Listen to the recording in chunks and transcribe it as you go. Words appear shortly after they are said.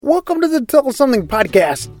Welcome to the Tell Us Something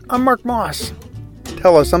podcast. I'm Mark Moss.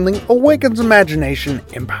 Tell Us Something awakens imagination,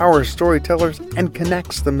 empowers storytellers, and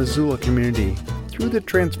connects the Missoula community through the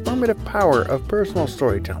transformative power of personal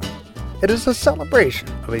storytelling. It is a celebration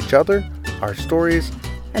of each other, our stories,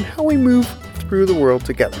 and how we move through the world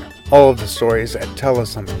together. All of the stories at Tell Us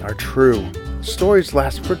Something are true. Stories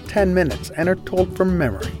last for 10 minutes and are told from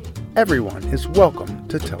memory. Everyone is welcome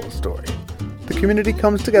to tell a story. The community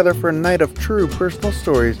comes together for a night of true personal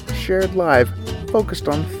stories shared live, focused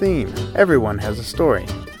on theme. Everyone has a story.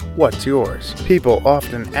 What's yours? People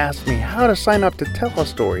often ask me how to sign up to tell a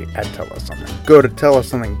story at Tell Us Something. Go to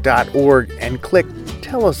tellussomething.org and click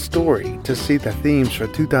Tell a Story to see the themes for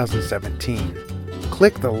 2017.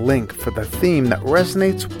 Click the link for the theme that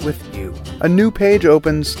resonates with you. A new page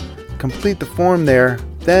opens. Complete the form there.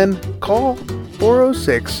 Then call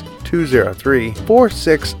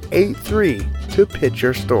 406-203-4683 to pitch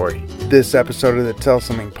your story. This episode of the Tell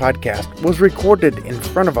Something podcast was recorded in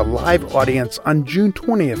front of a live audience on June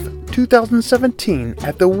 20th, 2017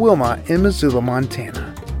 at the Wilma in Missoula,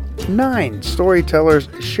 Montana. 9 storytellers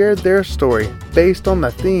shared their story based on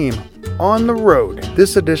the theme On the Road.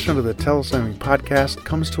 This edition of the Tell Something podcast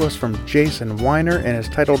comes to us from Jason Weiner and is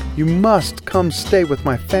titled, You Must Come Stay With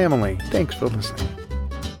My Family. Thanks for listening.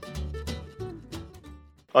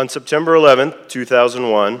 On September 11th,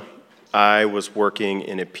 2001, I was working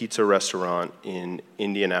in a pizza restaurant in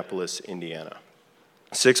Indianapolis, Indiana.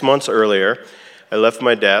 6 months earlier, I left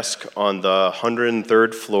my desk on the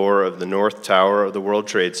 103rd floor of the North Tower of the World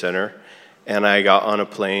Trade Center, and I got on a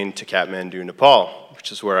plane to Kathmandu, Nepal,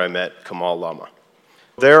 which is where I met Kamal Lama.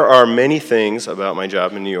 There are many things about my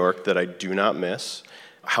job in New York that I do not miss.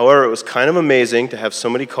 However, it was kind of amazing to have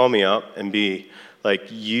somebody call me up and be like,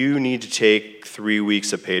 you need to take 3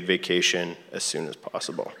 weeks of paid vacation as soon as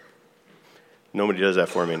possible. Nobody does that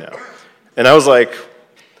for me now. And I was like,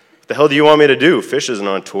 what the hell do you want me to do? Fish isn't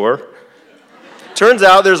on tour. Turns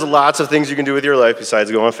out there's lots of things you can do with your life besides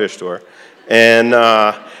go on a fish tour. And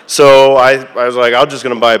so I was like, I'm just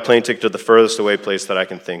going to buy a plane ticket to the furthest away place that I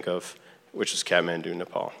can think of, which is Kathmandu,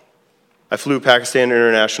 Nepal. I flew Pakistan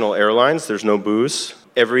International Airlines. There's no booze.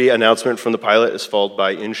 Every announcement from the pilot is followed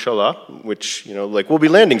by Inshallah, which, we'll be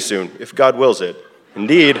landing soon, if God wills it.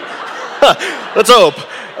 Indeed. Let's hope.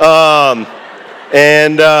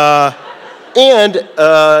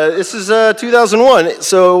 This is 2001,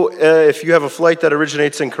 so if you have a flight that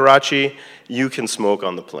originates in Karachi, you can smoke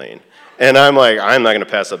on the plane. And I'm like, I'm not going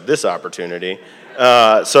to pass up this opportunity.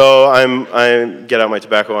 So I get out my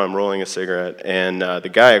tobacco, I'm rolling a cigarette, and the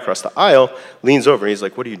guy across the aisle leans over, and he's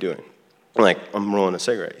like, what are you doing? I'm like, I'm rolling a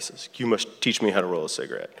cigarette. He says, you must teach me how to roll a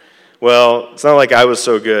cigarette. Well, it's not like I was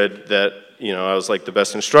so good that, I was like the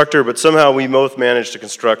best instructor, but somehow we both managed to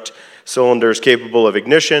construct cylinders capable of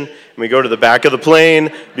ignition, and we go to the back of the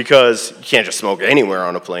plane, because you can't just smoke anywhere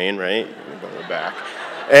on a plane, right? You go to the back.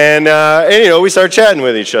 And we start chatting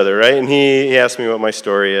with each other, right? And he asked me what my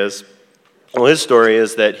story is. Well, his story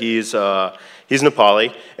is that he's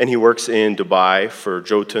Nepali, and he works in Dubai for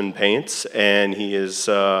Jotun Paints, and he is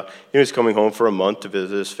he's coming home for a month to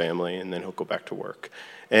visit his family, and then he'll go back to work.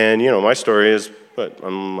 And, my story is,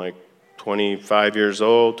 I'm like 25 years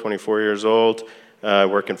old, 24 years old, I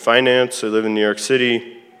work in finance, I live in New York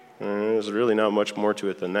City. There's really not much more to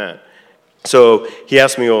it than that. So he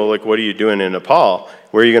asked me, what are you doing in Nepal?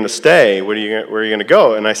 Where are you going to stay? Where are you going to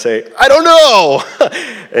go? And I say, I don't know!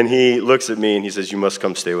 And he looks at me and he says, you must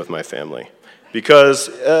come stay with my family. Because,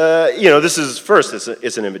 this is, first,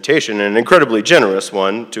 it's an invitation, and an incredibly generous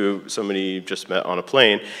one to somebody you just met on a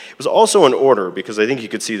plane. It was also an order, because I think you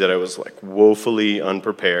could see that I was, woefully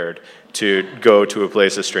unprepared to go to a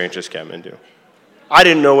place as strange as Kathmandu. I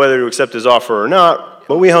didn't know whether to accept his offer or not,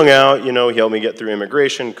 but we hung out, he helped me get through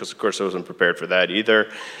immigration, because, of course, I wasn't prepared for that either.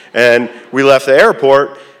 And we left the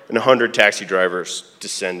airport, and 100 taxi drivers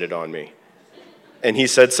descended on me. And he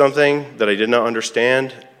said something that I did not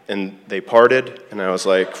understand, and they parted, and I was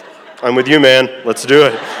like, I'm with you, man, let's do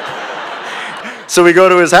it. So we go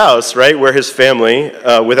to his house, right, where his family,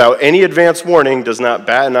 without any advance warning, does not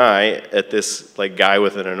bat an eye at this guy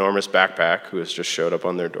with an enormous backpack who has just showed up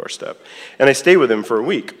on their doorstep. And I stay with him for a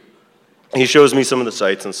week. He shows me some of the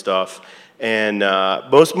sights and stuff, and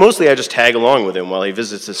mostly I just tag along with him while he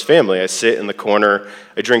visits his family. I sit in the corner,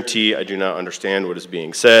 I drink tea, I do not understand what is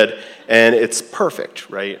being said, and it's perfect,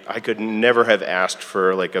 right? I could never have asked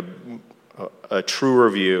for a truer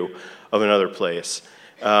view of another place.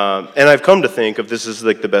 And I've come to think of this as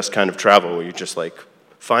the best kind of travel, where you just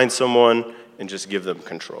find someone and just give them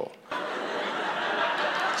control.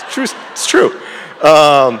 It's true.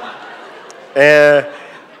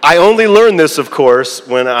 I only learned this, of course,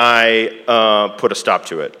 when I put a stop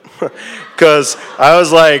to it. Because I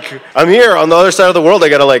was like, I'm here on the other side of the world. I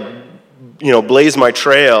got to blaze my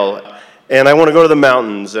trail. And I want to go to the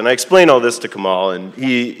mountains. And I explained all this to Kamal, and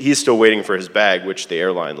he's still waiting for his bag, which the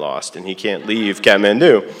airline lost, and he can't leave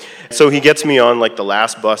Kathmandu. So he gets me on the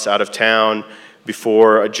last bus out of town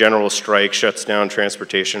before a general strike shuts down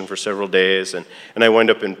transportation for several days. And I wind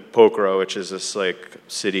up in Pokhara, which is this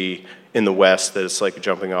city in the west that is a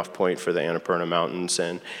jumping off point for the Annapurna Mountains.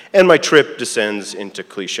 And my trip descends into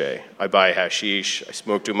cliche. I buy hashish. I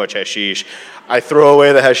smoke too much hashish. I throw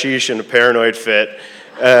away the hashish in a paranoid fit.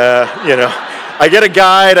 I get a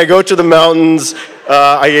guide, I go to the mountains,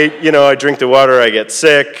 I drink the water, I get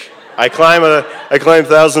sick, I climb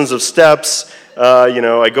thousands of steps,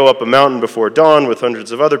 I go up a mountain before dawn with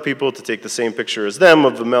hundreds of other people to take the same picture as them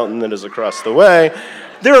of the mountain that is across the way.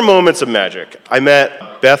 There are moments of magic. I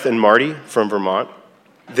met Beth and Marty from Vermont.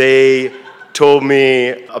 They told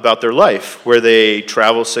me about their life, where they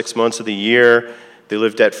travel 6 months of the year, they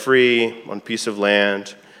live debt-free on a piece of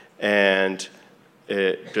land, and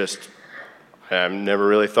I've never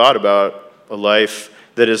really thought about a life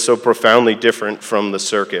that is so profoundly different from the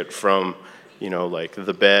circuit, from,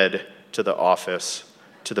 the bed to the office,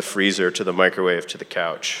 to the freezer, to the microwave, to the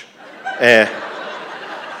couch.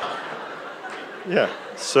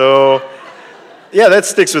 So that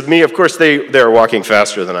sticks with me. Of course, they're walking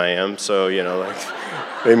faster than I am, so,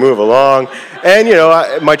 they move along. And,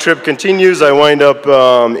 my trip continues. I wind up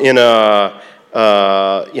in a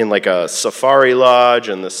safari lodge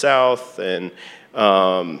in the south, and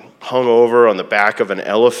hung over on the back of an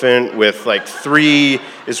elephant with 3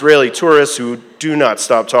 Israeli tourists who do not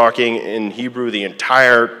stop talking in Hebrew the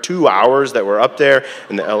entire 2 hours that we're up there,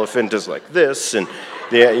 and the elephant is like this, and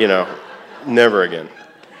never again.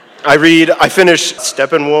 I finished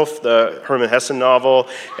Steppenwolf, the Hermann Hesse novel,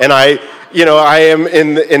 and I am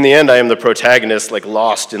in the end, I am the protagonist,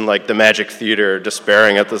 lost in the magic theater,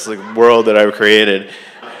 despairing at this world that I've created.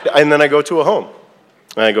 And then I go to a home.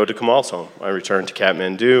 And I go to Kamal's home. I return to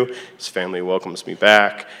Kathmandu. His family welcomes me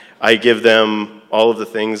back. I give them all of the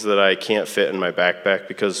things that I can't fit in my backpack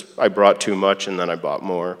because I brought too much and then I bought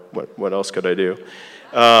more. What else could I do?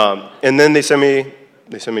 And then they send me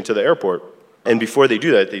to the airport. And before they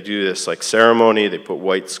do that, they do this ceremony. They put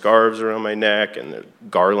white scarves around my neck and a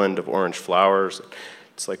garland of orange flowers.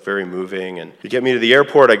 It's very moving. And they get me to the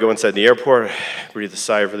airport. I go inside the airport, breathe a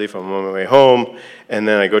sigh of relief. I'm on my way home. And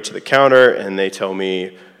then I go to the counter and they tell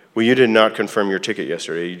me, well, you did not confirm your ticket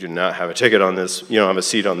yesterday. You do not have a ticket on this. You don't have a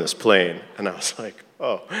seat on this plane. And I was like,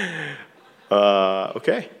 oh,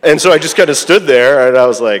 okay. And so I just kind of stood there and I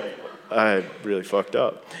was like, I really fucked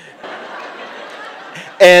up.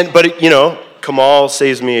 But Kamal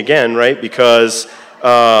saves me again, right? Because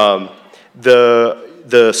the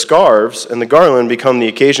scarves and the garland become the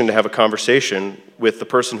occasion to have a conversation with the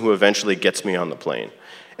person who eventually gets me on the plane.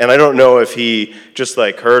 And I don't know if he just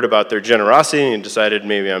heard about their generosity and decided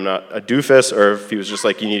maybe I'm not a doofus, or if he was just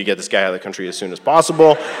you need to get this guy out of the country as soon as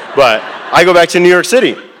possible. But I go back to New York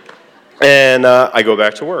City, and I go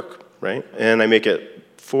back to work, right? And I make it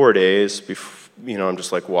 4 days. I'm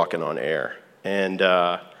just walking on air, and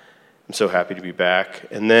I'm so happy to be back.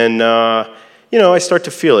 And then, I start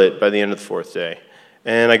to feel it by the end of the 4th day.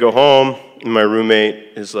 And I go home, and my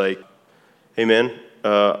roommate is like, hey, man,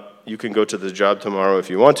 you can go to the job tomorrow if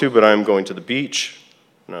you want to, but I'm going to the beach.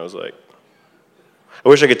 And I was like, I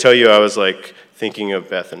wish I could tell you I was thinking of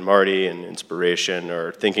Beth and Marty and inspiration,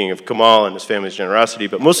 or thinking of Kamal and his family's generosity,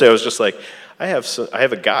 but mostly I was just I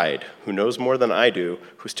have a guide who knows more than I do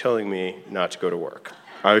who's telling me not to go to work.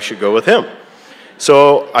 I should go with him.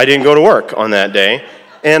 So I didn't go to work on that day,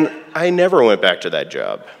 and I never went back to that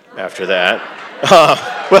job after that.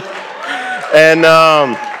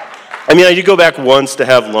 I did go back once to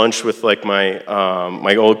have lunch with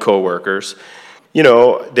my old coworkers. They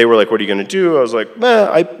were like, "What are you going to do?" I was like,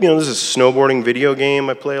 this is a snowboarding video game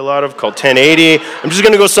I play a lot of called 1080. I'm just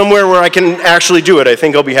going to go somewhere where I can actually do it. I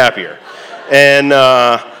think I'll be happier. And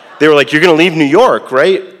they were like, "You're going to leave New York,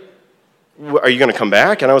 right? Are you going to come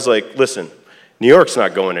back?" And I was like, "Listen, New York's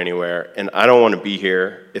not going anywhere, and I don't want to be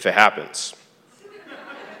here if it happens."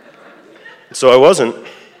 So I wasn't.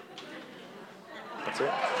 That's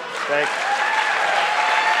it. Thanks.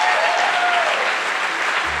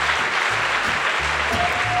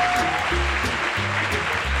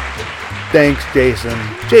 Thanks, Jason.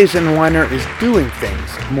 Jason Weiner is doing things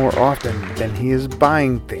more often than he is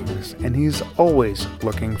buying things, and he's always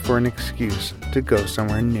looking for an excuse to go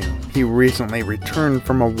somewhere new. He recently returned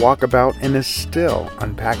from a walkabout and is still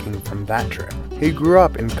unpacking from that trip. He grew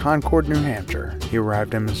up in Concord, New Hampshire. He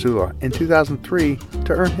arrived in Missoula in 2003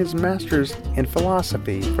 to earn his master's in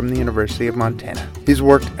philosophy from the University of Montana. He's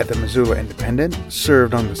worked at the Missoula Independent,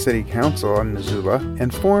 served on the city council in Missoula,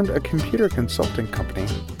 and formed a computer consulting company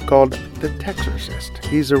called The Texorcist.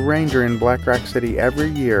 He's a ranger in Black Rock City every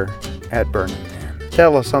year at Burning Man.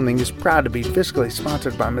 Tell Us Something is proud to be fiscally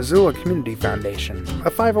sponsored by Missoula Community Foundation, a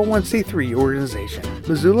 501c3 organization.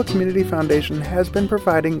 Missoula Community Foundation has been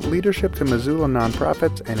providing leadership to Missoula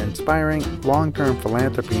nonprofits and inspiring long-term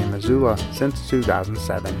philanthropy in Missoula since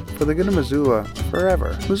 2007. For the good of Missoula,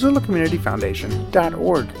 forever.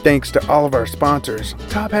 MissoulaCommunityFoundation.org. Thanks to all of our sponsors.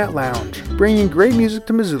 Top Hat Lounge, bringing great music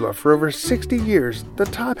to Missoula for over 60 years. The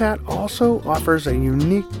Top Hat also offers a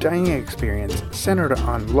unique dining experience centered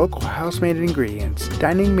on local house-made ingredients.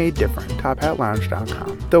 Dining made different.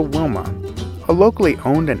 TopHatLounge.com. The Wilma, a locally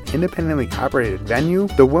owned and independently operated venue,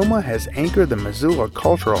 the Wilma has anchored the Missoula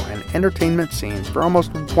cultural and entertainment scene for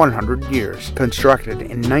almost 100 years. Constructed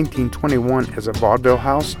in 1921 as a vaudeville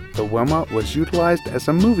house, the Wilma was utilized as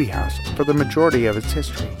a movie house for the majority of its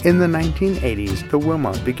history. In the 1980s, the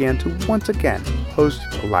Wilma began to once again host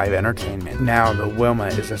live entertainment. Now, the Wilma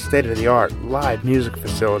is a state-of-the-art live music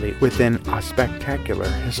facility within a spectacular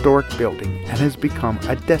historic building and has become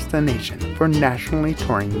a destination for nationally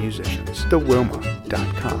touring musicians.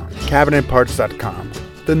 TheWilma.com. CabinetParts.com,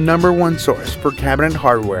 the #1 source for cabinet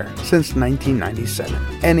hardware since 1997.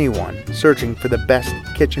 Anyone searching for the best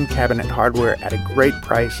kitchen cabinet hardware at a great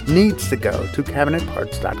price needs to go to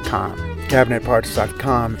CabinetParts.com.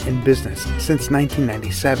 CabinetParts.com, in business since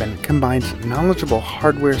 1997, combines knowledgeable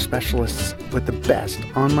hardware specialists with the best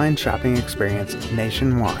online shopping experience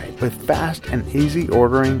nationwide. With fast and easy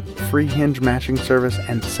ordering, free hinge matching service,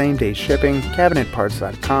 and same-day shipping,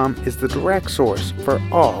 CabinetParts.com is the direct source for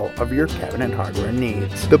all of your cabinet hardware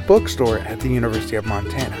needs. The Bookstore at the University of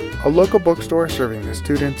Montana, a local bookstore serving the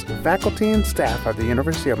students, faculty, and staff of the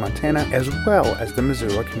University of Montana, as well as the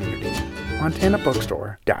Missoula community.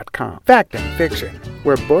 MontanaBookstore.com. Fact and Fiction,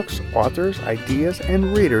 where books, authors, ideas,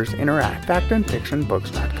 and readers interact.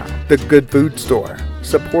 FactandFictionBooks.com. The Good Food Store,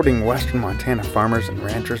 supporting Western Montana farmers and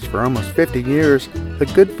ranchers for almost 50 years. The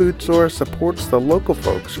Good Food Store supports the local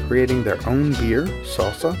folks creating their own beer,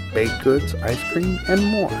 salsa, baked goods, ice cream, and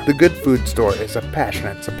more. The Good Food Store is a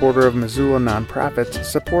passionate supporter of Missoula nonprofits,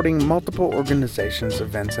 supporting multiple organizations,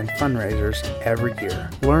 events, and fundraisers every year.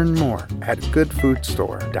 Learn more at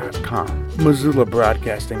goodfoodstore.com. Missoula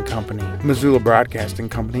Broadcasting Company. Missoula Broadcasting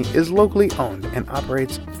Company is locally owned and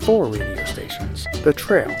operates 4 radio stations. The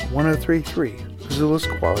Trail 103.3, Missoula's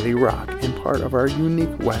quality rock, and part of our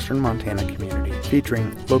unique Western Montana community,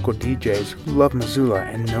 featuring local DJs who love Missoula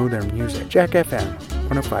and know their music. Jack FM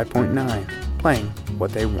 105.9, playing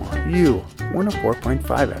what they want. You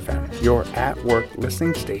 104.5 FM, your at-work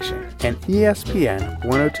listening station, and ESPN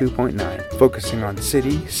 102.9, focusing on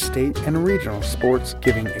city, state, and regional sports,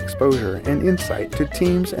 giving exposure and insight to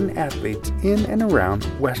teams and athletes in and around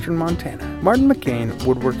Western Montana. Martin McCain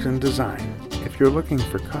Woodworks and Design. If you're looking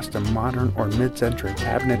for custom modern or mid-century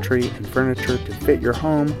cabinetry and furniture to fit your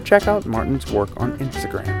home, check out Martin's work on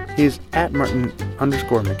Instagram. He's at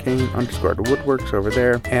Martin_McCain_woodworks over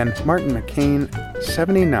there, and Martin McCain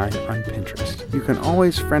 79 on Pinterest. You can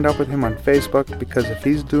always friend up with him on Facebook, because if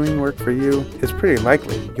he's doing work for you, it's pretty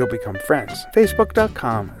likely you'll become friends.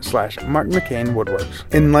 Facebook.com/Martin McCain Woodworks.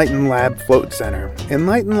 Enlighten Lab Float Center.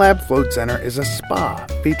 Enlighten Lab Float Center is a spa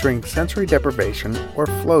featuring sensory deprivation or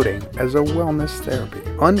floating as a wellness therapy.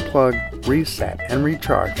 Unplug, reset, and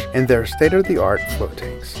recharge in their state-of-the-art float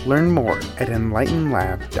tanks. Learn more at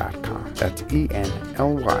enlightenlab.com. That's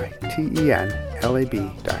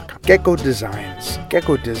ENLYTENLAB.com. Gecko Designs.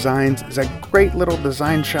 Gecko Designs is a great little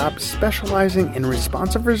design shop specializing in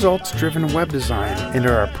responsive results-driven web design, and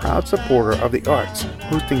are a proud supporter of the arts,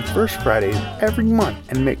 hosting First Fridays every month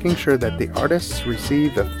and making sure that the artists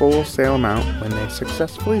receive the full sale amount when they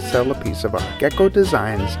successfully sell a piece of art.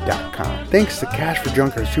 GeckoDesigns.com. Thanks to Cash for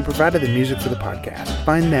Junkers, who provided the music for the podcast.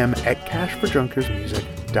 Find them at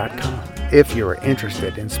cashforjunkersmusic.com. If you are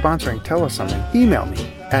interested in sponsoring Tell Us Something, email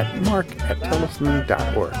me at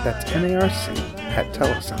mark@tellussomething.org. That's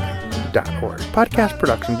MARC@tellussomething.org. tellus-something.org. Podcast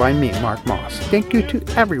production by me, Mark Moss. Thank you to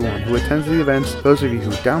everyone who attends the events, those of you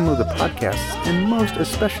who download the podcasts, and most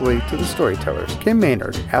especially to the storytellers. Kim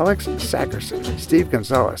Maynard, Alex Sackerson, Steve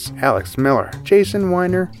Gonzalez, Alex Miller, Jason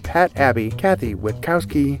Weiner, Pat Abbey, Kathy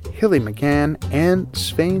Witkowski, Hilly McCann, and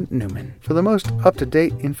Svein Newman. For the most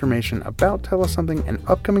up-to-date information about Tell Us Something and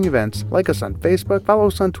upcoming events, like us on Facebook, follow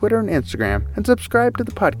us on Twitter and Instagram, and subscribe to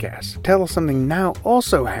the podcast. Tell Us Something now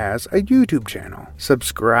also has a YouTube channel.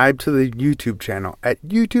 Subscribe to the YouTube channel at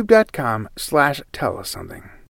youtube.com/tellussomething.